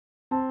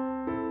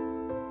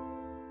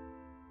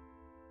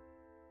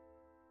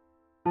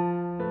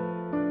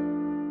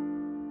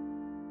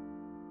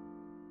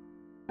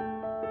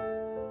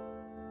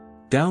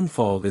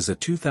Downfall is a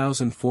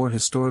 2004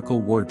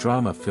 historical war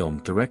drama film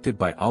directed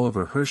by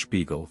Oliver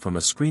Hirschbiegel from a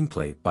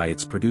screenplay by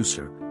its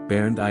producer,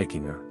 Bernd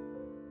Eichinger.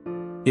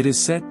 It is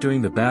set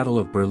during the Battle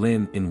of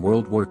Berlin in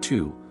World War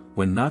II,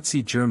 when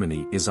Nazi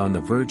Germany is on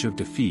the verge of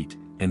defeat,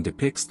 and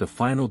depicts the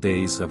final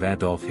days of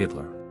Adolf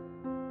Hitler.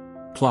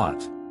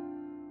 Plot.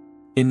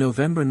 In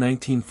November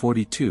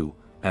 1942,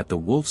 at the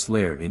Wolf's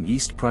Lair in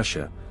East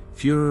Prussia,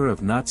 Führer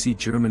of Nazi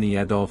Germany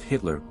Adolf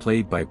Hitler,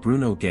 played by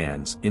Bruno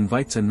Ganz,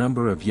 invites a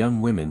number of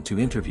young women to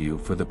interview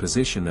for the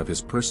position of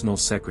his personal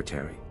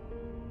secretary.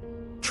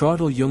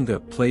 Traudl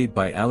Junge, played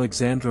by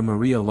Alexandra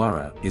Maria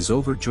Lara, is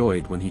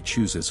overjoyed when he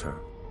chooses her.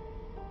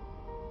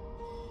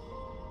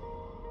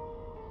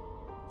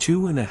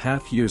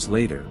 2.5 years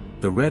later,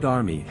 the Red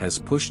Army has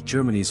pushed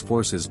Germany's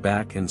forces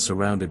back and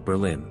surrounded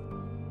Berlin.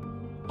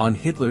 On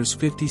Hitler's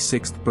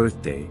 56th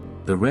birthday,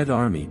 the Red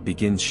Army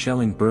begins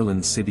shelling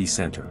Berlin's city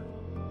center.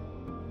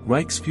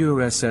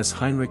 Reichsführer SS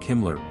Heinrich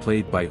Himmler,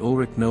 played by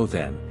Ulrich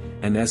Nothan,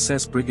 and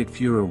SS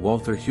Brigadeführer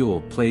Walther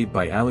Huell, played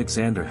by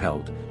Alexander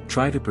Held,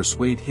 try to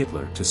persuade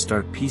Hitler to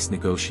start peace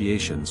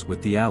negotiations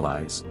with the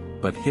Allies,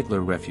 but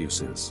Hitler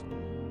refuses.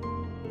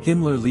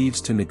 Himmler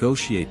leaves to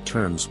negotiate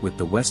terms with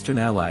the Western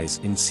Allies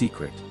in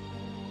secret.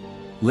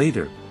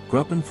 Later,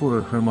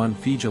 Gruppenführer Hermann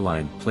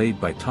Fegelein, played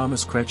by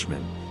Thomas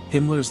Kretschmann,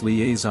 Himmler's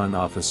liaison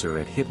officer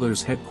at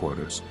Hitler's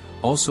headquarters,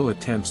 also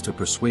attempts to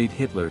persuade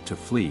Hitler to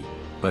flee,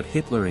 but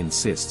Hitler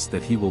insists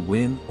that he will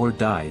win or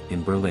die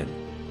in Berlin.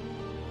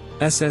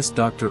 SS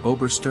Dr.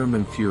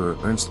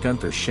 Obersturmbannführer Ernst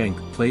Günther Schenk,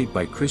 played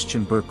by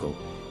Christian Berkel,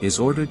 is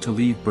ordered to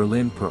leave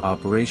Berlin per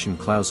Operation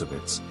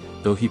Clausewitz,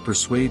 though he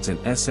persuades an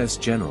SS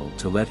general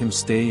to let him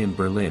stay in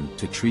Berlin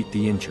to treat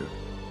the injured.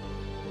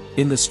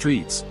 In the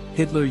streets,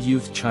 Hitler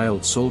Youth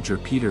child soldier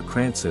Peter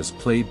Krantzes,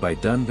 played by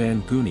Dun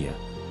van Gunia,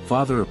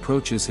 father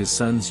approaches his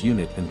son's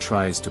unit and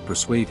tries to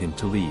persuade him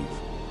to leave.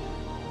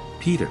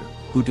 Peter,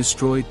 who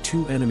destroyed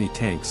 2 enemy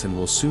tanks and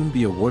will soon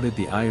be awarded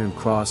the Iron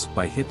Cross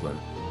by Hitler,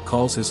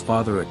 calls his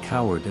father a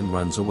coward and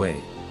runs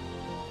away.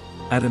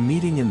 At a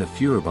meeting in the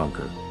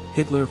Führerbunker,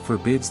 Hitler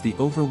forbids the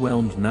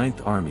overwhelmed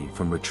 9th Army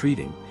from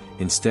retreating,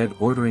 instead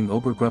ordering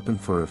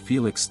Obergruppenführer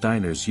Felix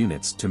Steiner's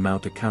units to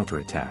mount a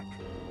counterattack.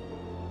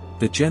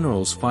 The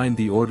generals find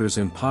the orders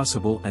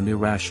impossible and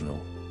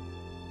irrational.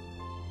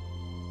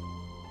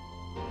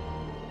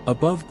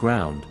 Above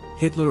ground,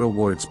 Hitler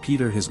awards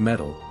Peter his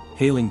medal,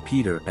 hailing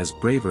Peter as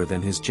braver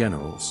than his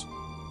generals.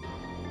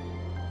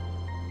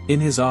 In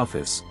his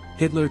office,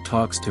 Hitler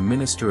talks to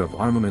Minister of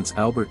Armaments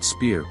Albert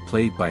Speer,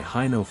 played by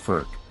Heino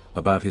Ferch,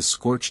 about his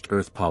scorched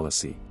earth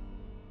policy.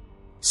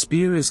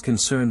 Speer is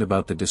concerned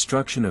about the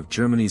destruction of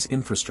Germany's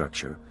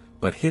infrastructure,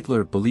 but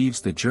Hitler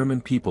believes the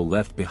German people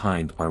left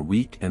behind are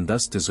weak and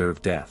thus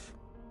deserve death.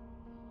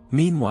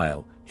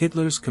 Meanwhile,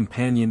 Hitler's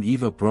companion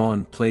Eva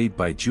Braun, played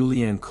by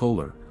Julianne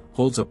Kohler,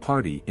 holds a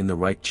party in the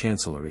Reich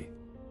Chancellery.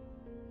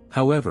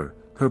 However,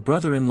 her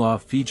brother-in-law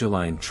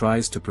Fegelein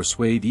tries to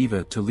persuade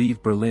Eva to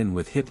leave Berlin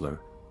with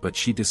Hitler, but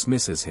she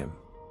dismisses him.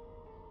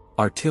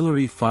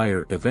 Artillery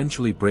fire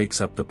eventually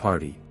breaks up the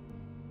party.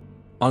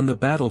 On the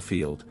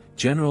battlefield,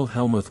 General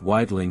Helmuth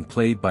Weidling,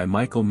 played by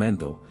Michael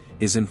Mendel,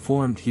 is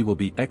informed he will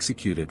be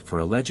executed for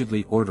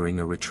allegedly ordering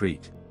a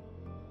retreat.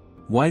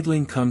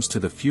 Weidling comes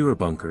to the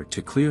Führerbunker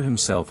to clear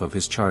himself of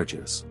his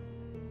charges.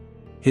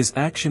 His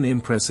action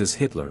impresses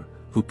Hitler,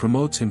 who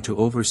promotes him to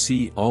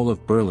oversee all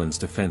of Berlin's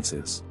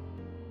defenses.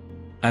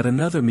 At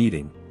another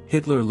meeting,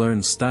 Hitler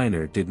learns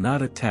Steiner did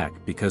not attack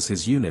because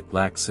his unit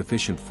lacked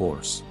sufficient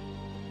force.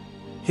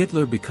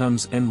 Hitler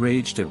becomes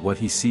enraged at what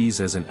he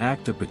sees as an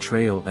act of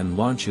betrayal and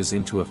launches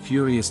into a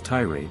furious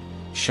tirade,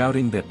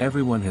 shouting that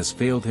everyone has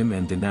failed him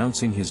and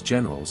denouncing his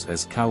generals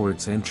as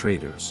cowards and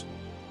traitors.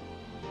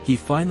 He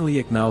finally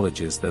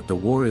acknowledges that the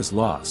war is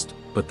lost,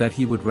 but that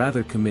he would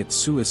rather commit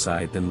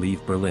suicide than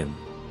leave Berlin.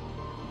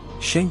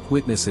 Schenk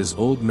witnesses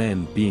old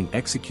men being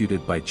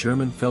executed by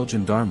German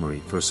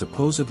Feldgendarmerie for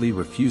supposedly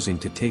refusing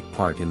to take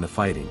part in the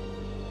fighting.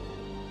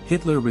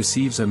 Hitler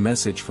receives a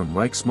message from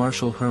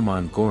Reichsmarschall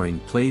Hermann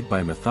Göring, played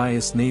by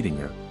Matthias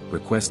Nadinger,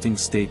 requesting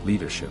state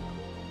leadership.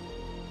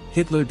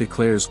 Hitler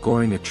declares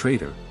Göring a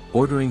traitor,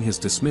 ordering his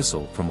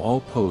dismissal from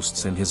all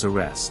posts and his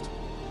arrest.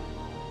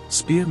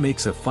 Speer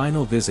makes a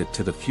final visit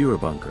to the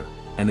Führerbunker,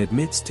 and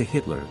admits to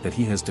Hitler that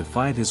he has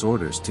defied his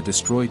orders to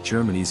destroy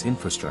Germany's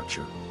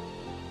infrastructure.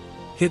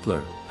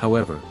 Hitler,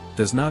 however,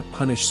 does not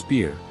punish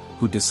Speer,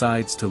 who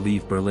decides to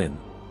leave Berlin.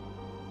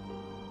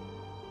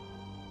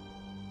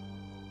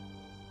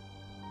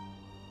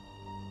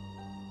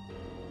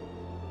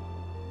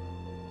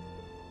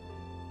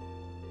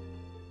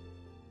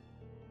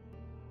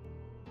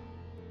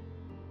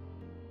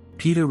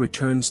 Peter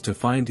returns to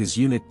find his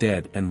unit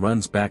dead and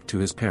runs back to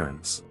his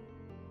parents.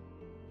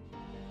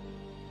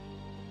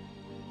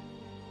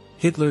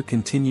 Hitler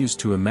continues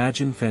to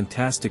imagine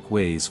fantastic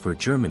ways for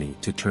Germany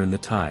to turn the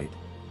tide.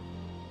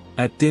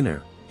 At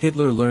dinner,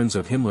 Hitler learns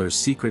of Himmler's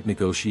secret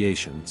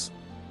negotiations.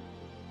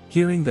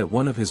 Hearing that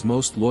one of his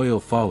most loyal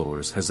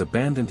followers has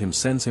abandoned him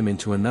sends him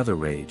into another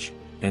rage,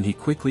 and he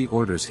quickly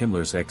orders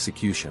Himmler's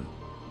execution.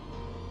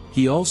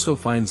 He also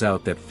finds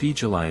out that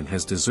Fegelein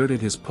has deserted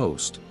his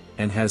post,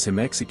 and has him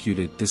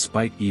executed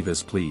despite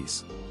Eva's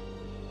pleas.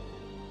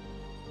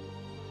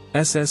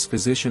 SS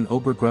physician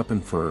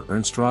Obergruppenführer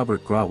Ernst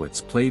Robert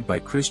Grawitz, played by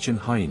Christian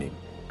Heuning,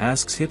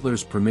 asks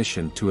Hitler's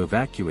permission to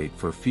evacuate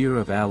for fear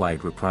of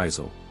Allied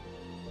reprisal.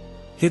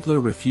 Hitler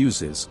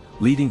refuses,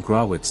 leading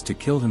Grawitz to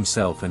kill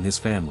himself and his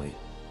family.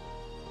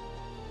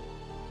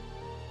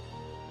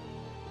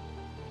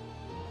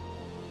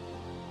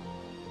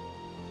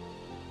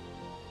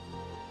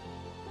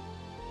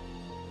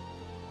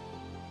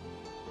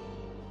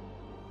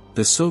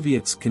 The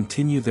Soviets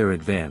continue their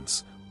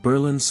advance,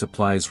 Berlin's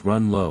supplies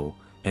run low,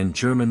 and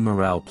German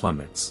morale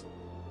plummets.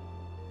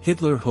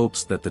 Hitler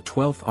hopes that the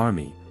 12th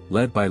Army,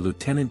 led by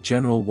Lieutenant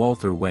General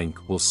Walther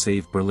Wenck, will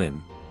save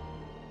Berlin.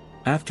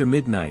 After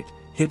midnight,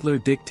 Hitler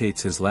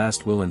dictates his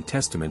last will and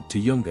testament to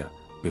Junge,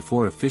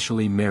 before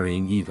officially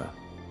marrying Eva.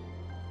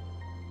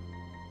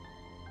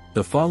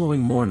 The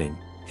following morning,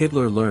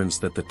 Hitler learns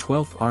that the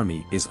 12th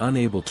Army is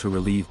unable to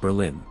relieve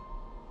Berlin.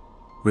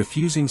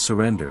 Refusing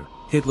surrender,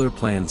 Hitler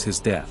plans his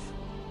death.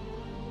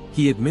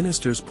 He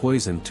administers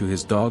poison to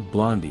his dog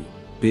Blondie,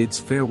 bids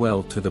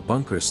farewell to the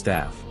bunker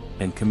staff,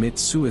 and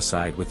commits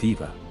suicide with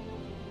Eva.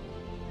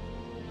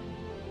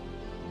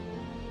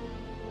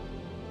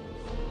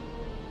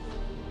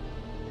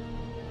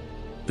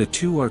 The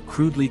two are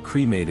crudely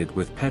cremated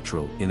with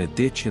petrol in a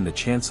ditch in the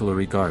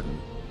Chancellery Garden.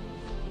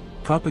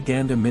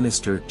 Propaganda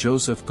Minister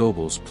Joseph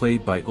Goebbels,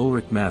 played by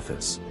Ulrich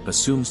Matthes,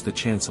 assumes the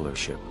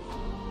chancellorship.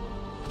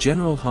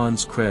 General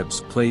Hans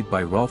Krebs, played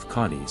by Rolf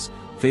Konys,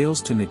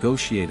 fails to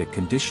negotiate a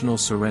conditional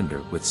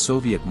surrender with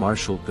Soviet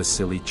Marshal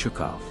Vasily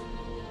Chukov.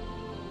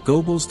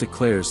 Goebbels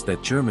declares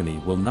that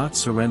Germany will not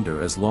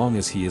surrender as long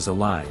as he is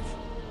alive.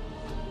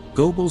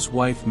 Goebbels'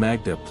 wife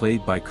Magda,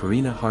 played by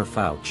Karina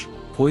Harfouch,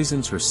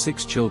 poisons her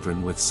 6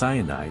 children with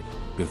cyanide,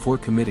 before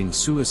committing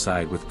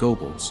suicide with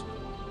Goebbels.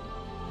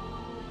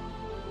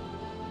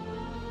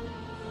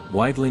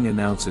 Weidling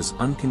announces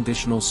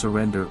unconditional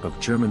surrender of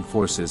German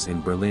forces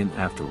in Berlin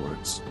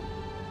afterwards.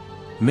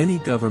 Many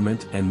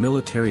government and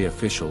military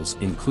officials,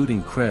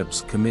 including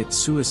Krebs, commit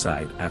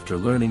suicide after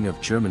learning of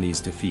Germany's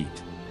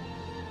defeat.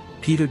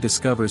 Peter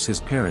discovers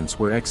his parents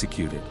were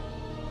executed.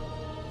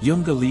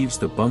 Junge leaves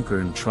the bunker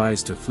and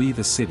tries to flee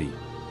the city.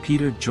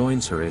 Peter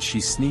joins her as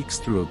she sneaks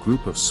through a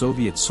group of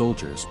Soviet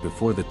soldiers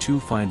before the two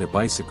find a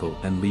bicycle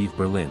and leave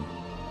Berlin.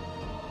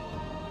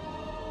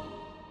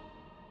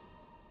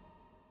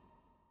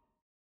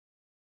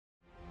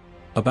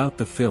 About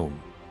the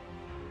film.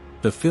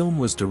 The film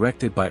was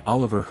directed by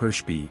Oliver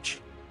Hirschbeach.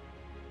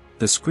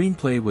 The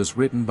screenplay was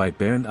written by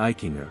Bernd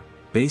Eichinger,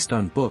 based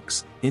on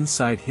books,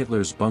 Inside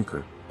Hitler's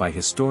Bunker, by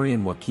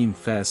historian Joachim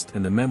Fest,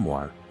 and the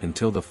memoir,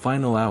 Until the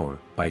Final Hour,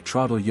 by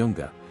Traudl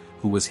Junge,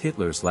 who was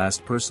Hitler's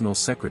last personal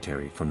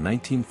secretary from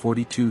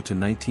 1942 to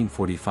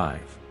 1945.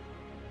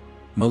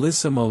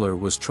 Melissa Muller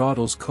was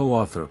Traudl's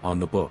co-author on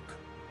the book.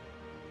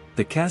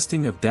 The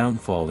casting of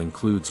Downfall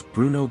includes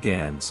Bruno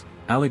Ganz,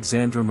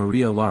 Alexandra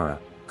Maria Lara,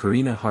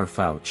 Karina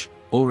Harfouch,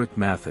 Ulrich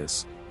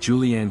Matthes,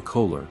 Julianne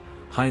Kohler,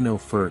 Heino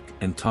Ferk,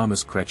 and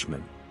Thomas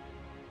Kretschmann.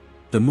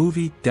 The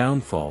movie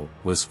Downfall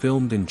was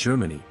filmed in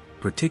Germany,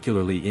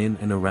 particularly in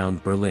and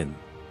around Berlin.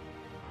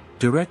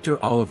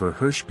 Director Oliver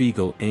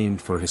Hirschbiegel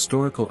aimed for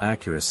historical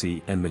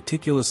accuracy and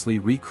meticulously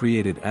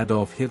recreated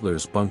Adolf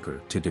Hitler's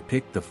bunker to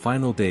depict the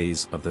final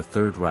days of the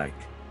Third Reich.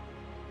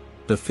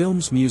 The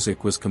film's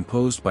music was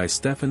composed by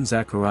Stefan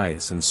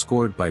Zacharias and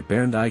scored by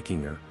Bernd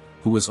Eichinger,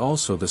 who was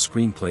also the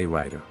screenplay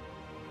writer.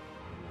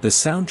 The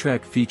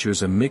soundtrack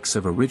features a mix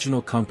of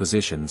original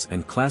compositions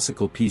and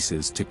classical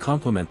pieces to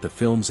complement the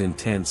film's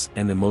intense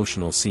and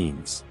emotional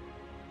scenes.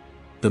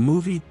 The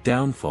movie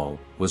Downfall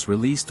was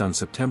released on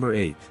September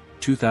 8,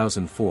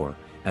 2004,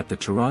 at the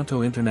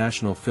Toronto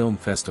International Film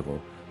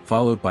Festival,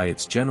 followed by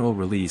its general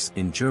release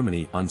in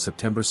Germany on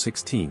September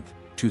 16,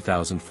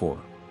 2004.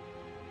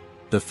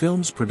 The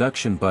film's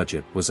production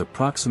budget was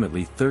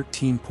approximately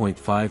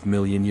 €13.5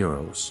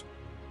 million.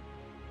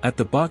 At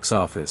the box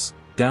office,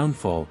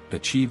 Downfall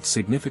achieved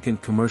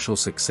significant commercial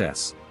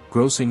success,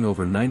 grossing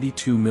over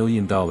 $92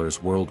 million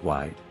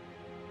worldwide.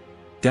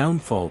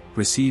 Downfall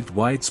received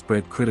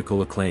widespread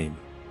critical acclaim.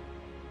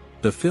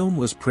 The film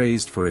was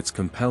praised for its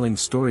compelling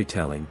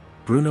storytelling,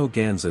 Bruno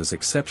Ganz's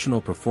exceptional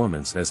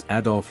performance as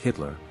Adolf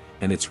Hitler,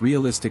 and its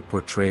realistic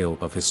portrayal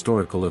of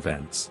historical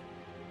events.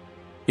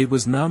 It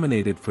was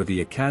nominated for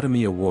the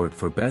Academy Award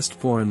for Best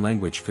Foreign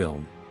Language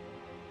Film.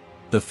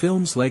 The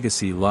film's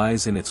legacy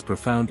lies in its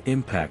profound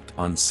impact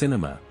on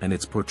cinema and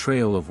its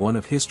portrayal of one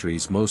of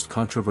history's most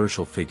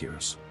controversial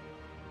figures.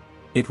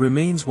 It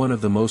remains one of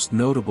the most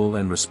notable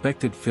and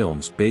respected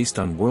films based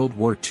on World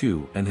War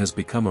II and has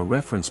become a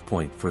reference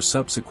point for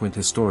subsequent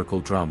historical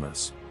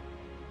dramas.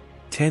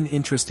 10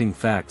 interesting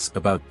facts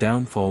about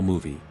Downfall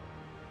movie.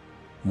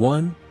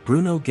 1.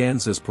 Bruno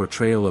Ganz's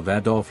portrayal of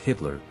Adolf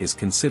Hitler is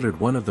considered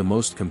one of the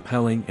most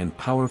compelling and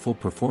powerful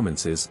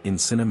performances in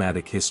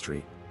cinematic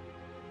history.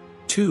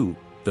 2.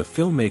 The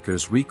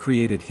filmmakers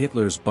recreated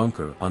Hitler's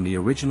bunker on the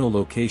original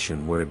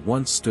location where it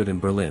once stood in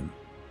Berlin.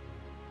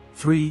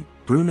 3.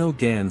 Bruno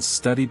Ganz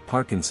studied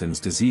Parkinson's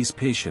disease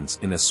patients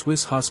in a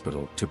Swiss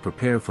hospital to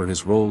prepare for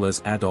his role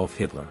as Adolf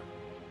Hitler.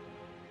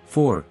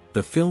 4.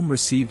 The film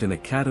received an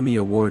Academy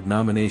Award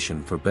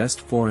nomination for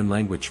Best Foreign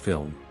Language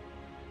Film.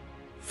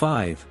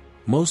 5.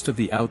 Most of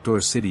the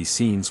outdoor city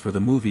scenes for the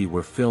movie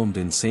were filmed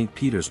in St.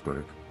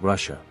 Petersburg,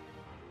 Russia.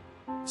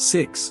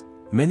 6.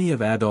 Many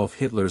of Adolf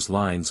Hitler's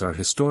lines are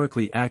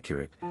historically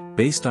accurate,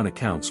 based on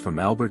accounts from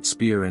Albert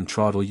Speer and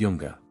Traudl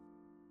Junge.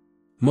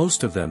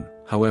 Most of them,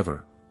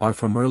 however, are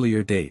from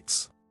earlier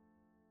dates.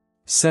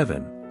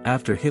 7.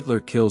 After Hitler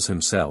kills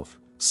himself,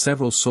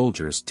 several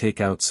soldiers take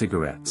out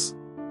cigarettes.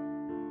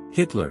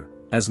 Hitler,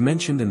 as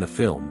mentioned in the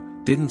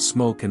film, didn't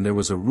smoke, and there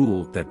was a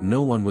rule that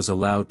no one was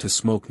allowed to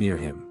smoke near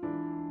him.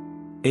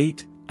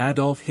 8.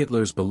 Adolf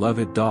Hitler's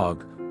beloved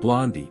dog,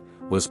 Blondie,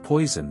 was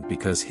poisoned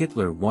because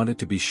Hitler wanted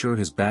to be sure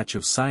his batch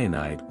of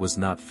cyanide was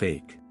not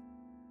fake.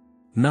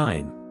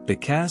 9. The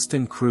cast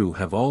and crew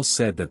have all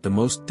said that the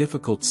most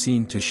difficult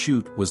scene to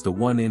shoot was the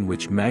one in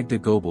which Magda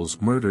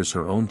Goebbels murders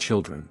her own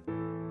children.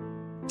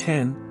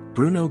 10.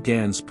 Bruno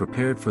Ganz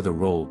prepared for the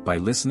role by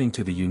listening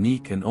to the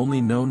unique and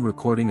only known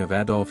recording of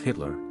Adolf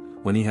Hitler,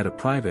 when he had a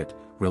private,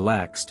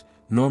 relaxed,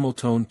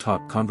 normal-tone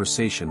talk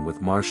conversation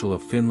with Marshal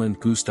of Finland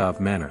Gustav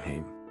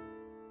Mannerheim.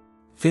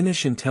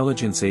 Finnish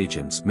intelligence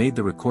agents made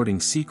the recording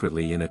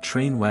secretly in a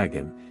train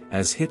wagon,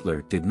 as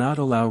Hitler did not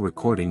allow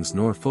recordings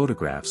nor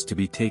photographs to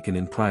be taken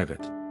in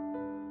private.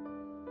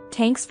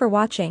 Thanks for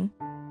watching.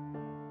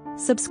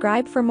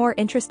 Subscribe for more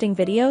interesting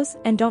videos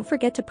and don't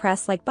forget to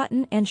press like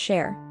button and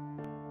share.